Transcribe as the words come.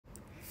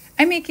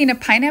I'm making a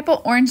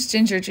pineapple orange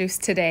ginger juice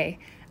today.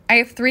 I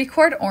have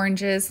 3-quart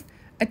oranges,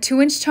 a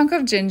 2-inch chunk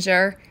of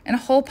ginger, and a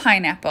whole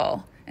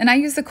pineapple, and I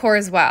use the core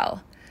as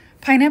well.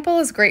 Pineapple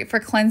is great for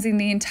cleansing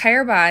the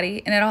entire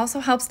body, and it also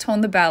helps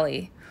tone the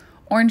belly.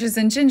 Oranges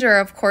and ginger are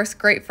of course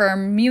great for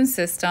our immune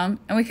system,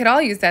 and we could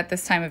all use that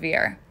this time of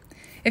year.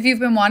 If you've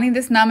been wanting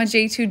this Nama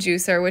J2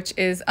 juicer, which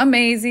is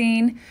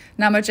amazing,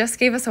 Nama just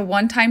gave us a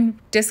one-time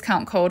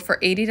discount code for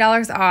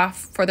 $80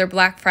 off for their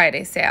Black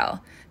Friday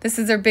sale. This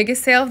is their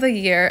biggest sale of the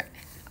year.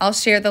 I'll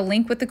share the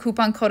link with the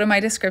coupon code in my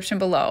description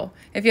below.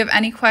 If you have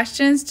any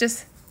questions,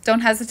 just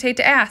don't hesitate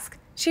to ask.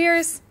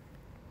 Cheers!